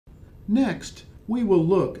Next, we will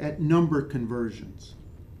look at number conversions.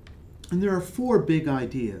 And there are four big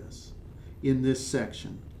ideas in this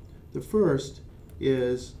section. The first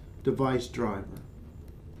is device driver.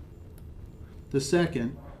 The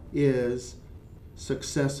second is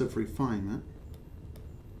successive refinement.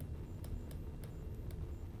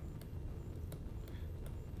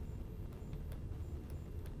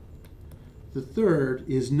 The third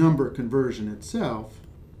is number conversion itself.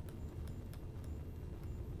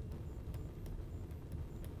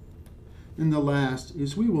 And the last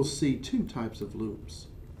is we will see two types of loops.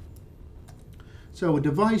 So a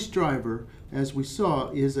device driver, as we saw,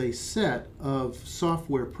 is a set of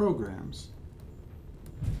software programs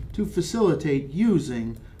to facilitate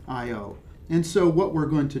using I/O. And so what we're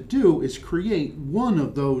going to do is create one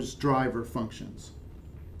of those driver functions.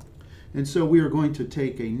 And so we are going to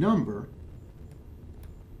take a number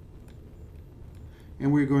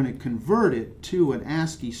and we're going to convert it to an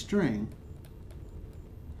ASCII string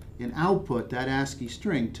and output that ASCII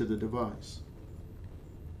string to the device.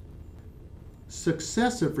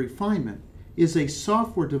 Successive refinement is a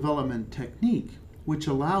software development technique which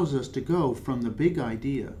allows us to go from the big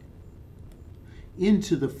idea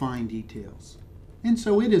into the fine details. And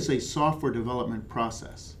so it is a software development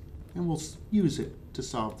process, and we'll use it to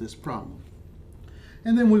solve this problem.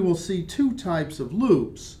 And then we will see two types of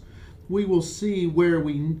loops. We will see where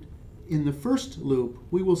in the first loop,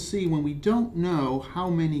 we will see when we don't know how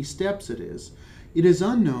many steps it is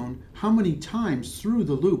unknown how many times through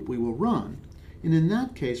the loop we will run. And in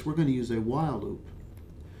that case, we're going to use a while loop.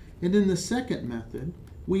 And in the second method,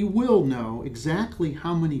 we will know exactly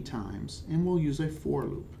how many times, and we'll use a for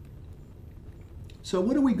loop. So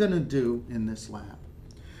what are we going to do in this lab?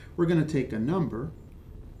 We're going to take a number,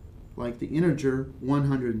 like the integer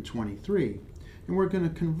 123, and we're going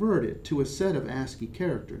to convert it to a set of ASCII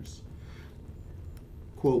characters.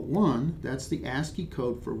 Quote 1, that's the ASCII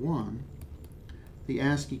code for 1, the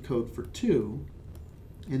ASCII code for 2,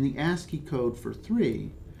 and the ASCII code for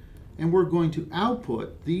 3, and we're going to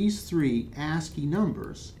output these three ASCII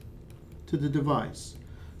numbers to the device.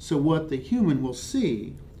 So what the human will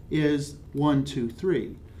see is 1, 2,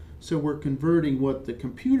 3. So we're converting what the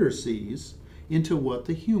computer sees into what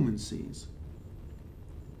the human sees.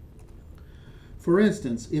 For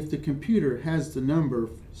instance, if the computer has the number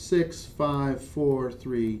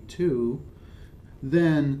 65432,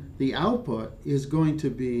 then the output is going to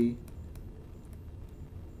be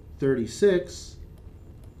 36,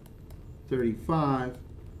 35,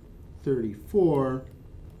 34,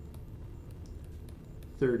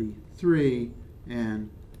 33, and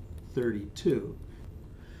 32.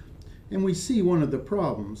 And we see one of the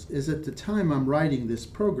problems is at the time I'm writing this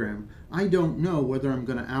program, I don't know whether I'm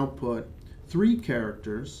going to output 3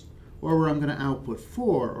 characters or whether I'm going to output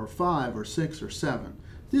 4 or 5 or 6 or 7.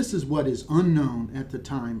 This is what is unknown at the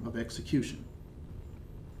time of execution.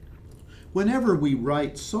 Whenever we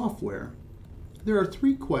write software, there are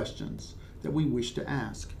 3 questions that we wish to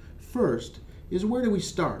ask. First is, where do we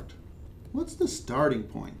start? What's the starting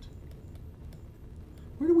point?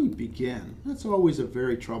 Where do we begin? That's always a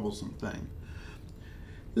very troublesome thing.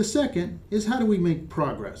 The second is, how do we make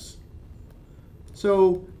progress?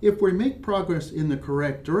 So if we make progress in the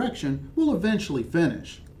correct direction, we'll eventually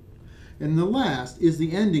finish. And the last is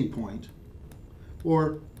the ending point,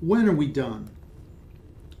 or when are we done?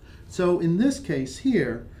 So in this case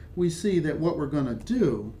here, we see that what we're going to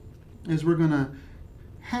do is we're going to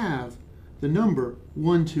have the number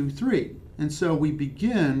 1, 2, 3. And so we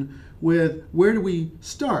begin with, where do we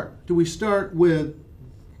start? Do we start with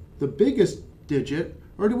the biggest digit,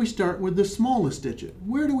 or do we start with the smallest digit?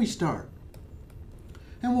 Where do we start?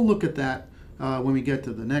 And we'll look at that when we get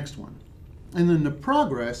to the next one. And then the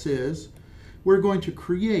progress is, we're going to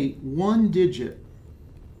create 1 digit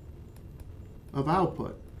of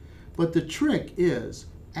output. But the trick is,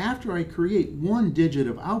 after I create 1 digit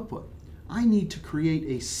of output, I need to create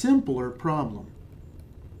a simpler problem.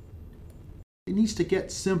 It needs to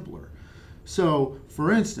get simpler. So,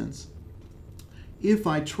 for instance, if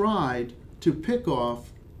I tried to pick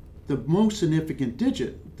off the most significant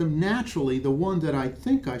digit, naturally the one that I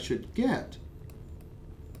think I should get,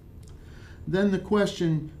 then the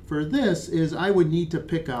question for this is, I would need to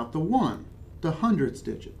pick out the 1, the hundredths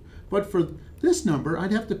digit. But for this number,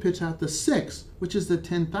 I'd have to pick out the 6, which is the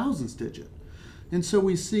 10,000ths digit. And so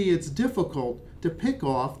we see it's difficult to pick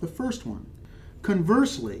off the first one.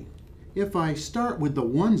 Conversely, if I start with the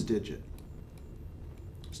ones digit,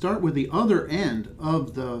 start with the other end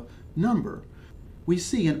of the number, we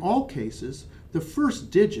see in all cases the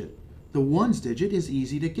first digit, the ones digit, is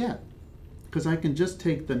easy to get because I can just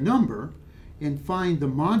take the number and find the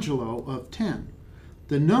modulo of 10.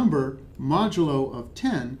 the number modulo of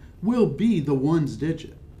 10 will be the ones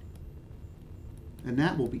digit. And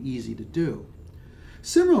that will be easy to do.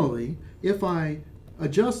 Similarly, if I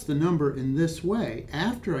adjust the number in this way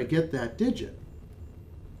after I get that digit,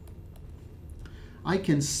 I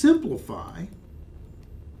can simplify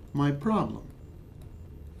my problem.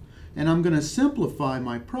 And I'm going to simplify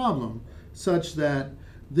my problem such that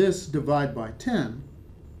this divide by 10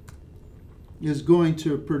 is going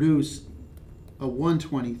to produce a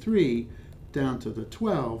 123 down to the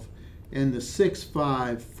 12, and the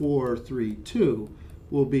 65432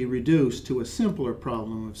 will be reduced to a simpler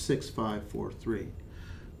problem of 6543.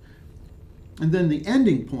 And then the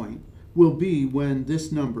ending point will be when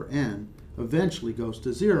this number n eventually goes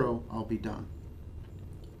to 0, I'll be done.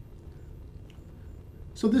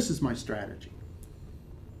 So this is my strategy.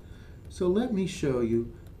 So let me show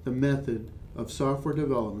you the method of software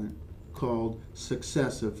development called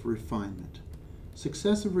successive refinement.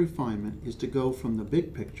 Successive refinement is to go from the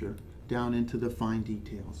big picture down into the fine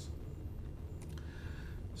details.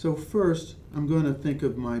 So first, I'm going to think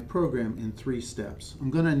of my program in 3 steps.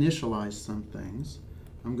 I'm going to initialize some things.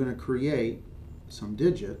 I'm going to create some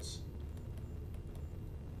digits.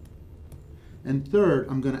 And third,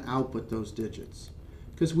 I'm going to output those digits.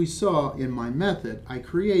 Because we saw in my method, I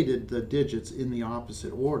created the digits in the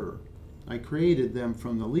opposite order. I created them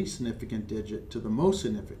from the least significant digit to the most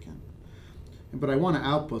significant. But I want to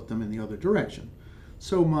output them in the other direction.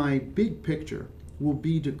 So my big picture will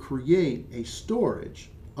be to create a storage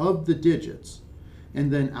of the digits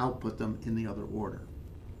and then output them in the other order.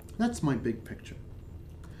 That's my big picture.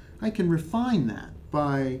 I can refine that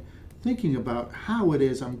by thinking about how it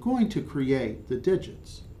is I'm going to create the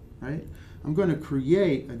digits, right? I'm going to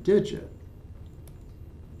create a digit,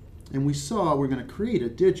 and we saw we're going to create a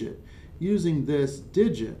digit using this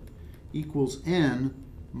digit equals n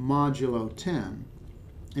modulo 10,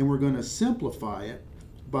 and we're going to simplify it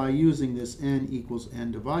by using this n equals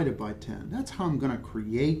n divided by 10. That's how I'm going to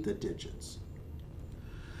create the digits.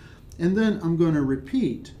 And then I'm going to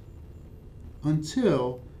repeat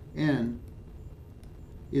until n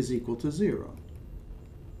is equal to 0.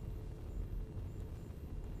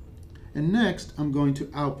 And next, I'm going to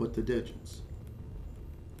output the digits.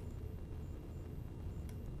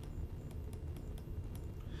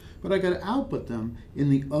 But I got to output them in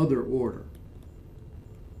the other order.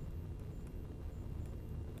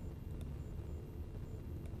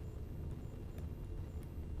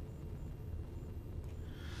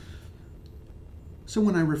 So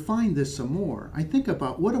when I refine this some more, I think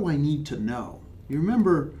about what do I need to know? You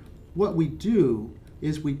remember what we do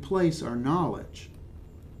is we place our knowledge.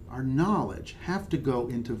 Our knowledge have to go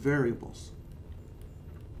into variables.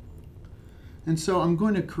 And so I'm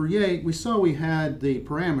going to create, we saw we had the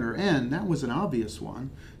parameter n, that was an obvious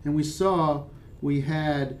one, and we saw we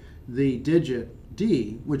had the digit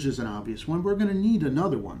d, which is an obvious one. We're going to need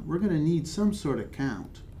another one. We're going to need some sort of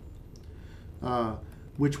count,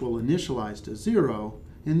 which will initialize to 0,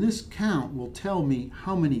 and this count will tell me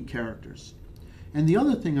how many characters. And the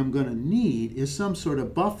other thing I'm going to need is some sort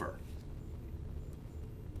of buffer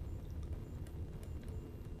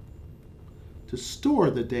to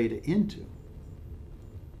store the data into.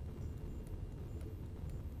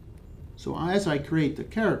 So as I create the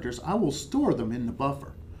characters, I will store them in the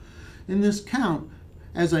buffer. And this count,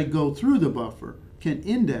 as I go through the buffer, can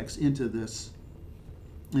index into this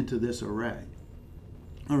array.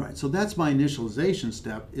 All right, so that's my initialization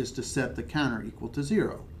step, is to set the counter equal to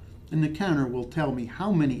 0. And the counter will tell me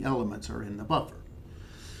how many elements are in the buffer.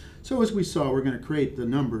 So as we saw, we're going to create the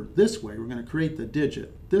number this way. We're going to create the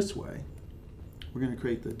digit this way. We're going to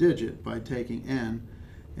create the digit by taking n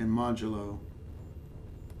and modulo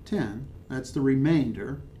 10. That's the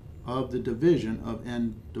remainder of the division of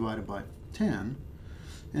n divided by 10.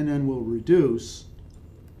 And then we'll reduce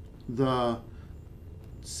the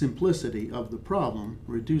simplicity of the problem,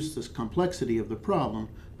 reduce this complexity of the problem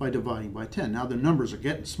by dividing by 10. Now the numbers are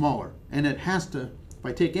getting smaller, and it has to, if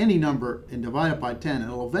I take any number and divide it by 10,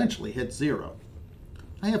 it'll eventually hit 0.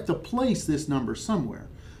 I have to place this number somewhere,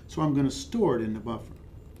 so I'm going to store it in the buffer.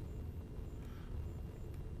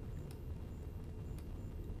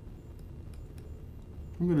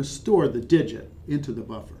 I'm going to store the digit into the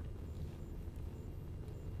buffer.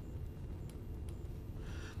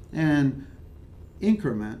 And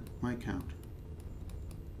increment my counter.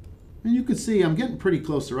 And you can see I'm getting pretty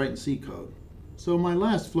close to writing C code. So my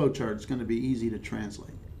last flowchart is going to be easy to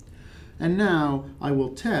translate. And now I will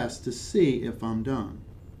test to see if I'm done.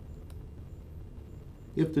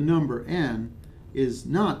 If the number n is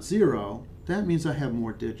not 0, that means I have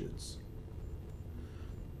more digits.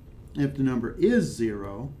 If the number is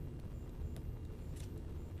 0,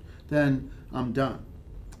 then I'm done.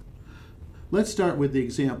 Let's start with the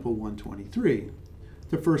example 123.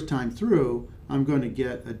 The first time through, I'm going to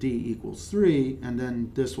get a d equals 3, and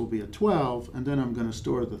then this will be a 12, and then I'm going to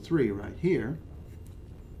store the 3 right here.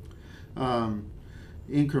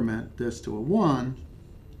 Increment this to a 1,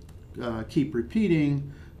 keep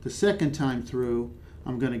repeating. The second time through,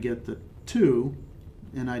 I'm going to get the 2,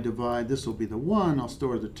 and I divide. This will be the 1. I'll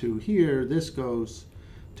store the 2 here. This goes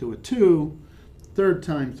to a 2. Third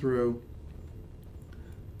time through,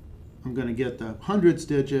 I'm going to get the hundreds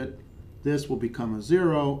digit. This will become a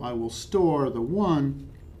 0. I will store the 1,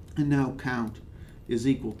 and now count is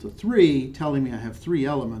equal to 3, telling me I have 3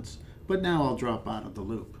 elements, but now I'll drop out of the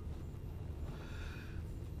loop.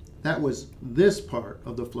 That was this part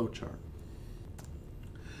of the flowchart.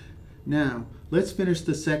 Now, let's finish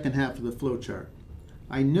the second half of the flowchart.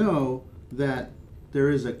 I know that there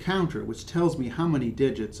is a counter which tells me how many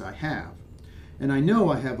digits I have. And I know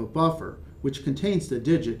I have a buffer which contains the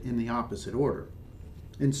digit in the opposite order.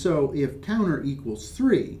 And so if counter equals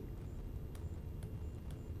 3,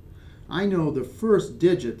 I know the first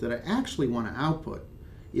digit that I actually want to output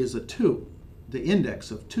is a 2, the index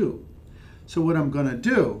of 2. So what I'm going to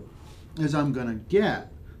do is I'm going to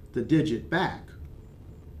get the digit back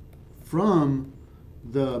from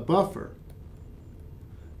the buffer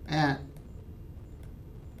at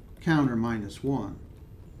counter minus 1.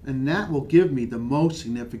 And that will give me the most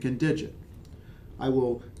significant digit. I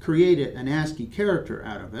will create an ASCII character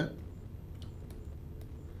out of it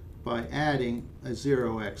by adding a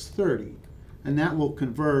 0x30. And that will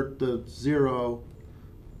convert the 0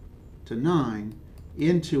 to 9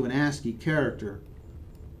 into an ASCII character,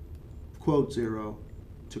 quote 0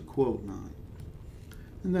 to quote 9.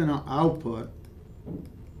 And then I'll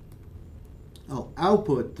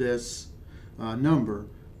output this number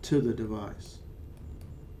to the device.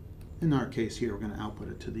 In our case here, we're going to output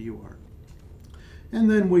it to the UART. And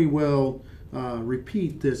then we will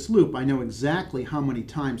repeat this loop. I know exactly how many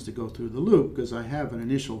times to go through the loop because I have an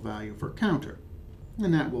initial value for counter.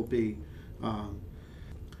 And that will be, and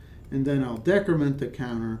then I'll decrement the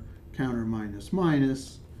counter, counter minus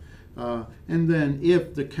minus. And then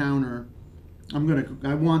if the counter, I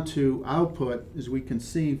want to output, as we can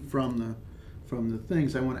see from the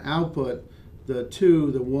things, I want to output the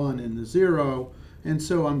 2, the 1, and the 0. And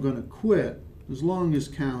so I'm going to quit as long as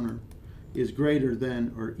counter is greater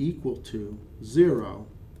than or equal to 0.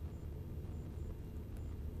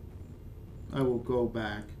 I will go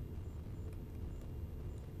back.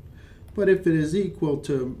 But if it is equal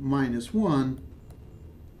to minus 1,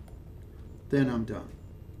 then I'm done.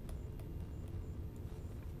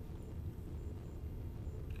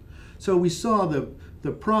 So we saw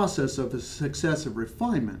the process of a successive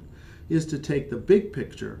refinement is to take the big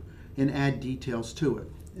picture and add details to it.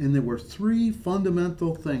 And there were 3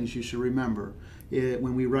 fundamental things you should remember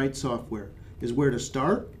when we write software, is where to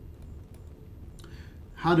start,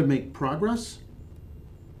 how to make progress,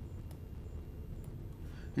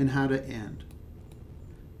 and how to end.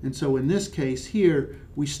 And so in this case here,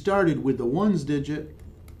 we started with the 1s digit.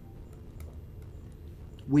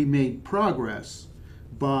 We made progress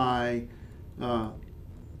by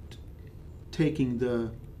taking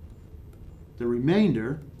the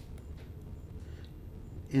remainder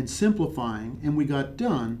and simplifying, and we got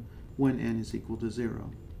done when n is equal to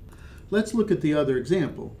 0. Let's look at the other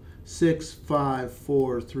example, 6, 5,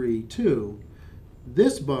 4, 3, 2.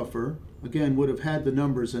 This buffer, again, would have had the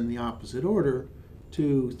numbers in the opposite order,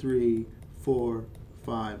 2, 3, 4,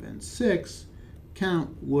 5, and 6.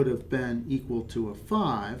 Count would have been equal to a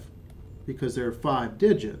 5, because there are 5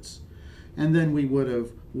 digits. And then we would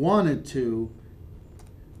have wanted to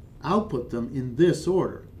output them in this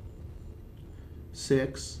order.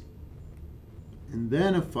 6, and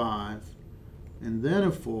then a 5, and then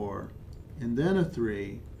a 4, and then a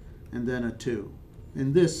 3, and then a 2.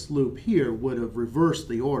 And this loop here would have reversed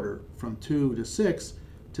the order from 2 to 6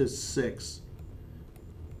 to 6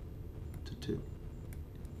 to 2.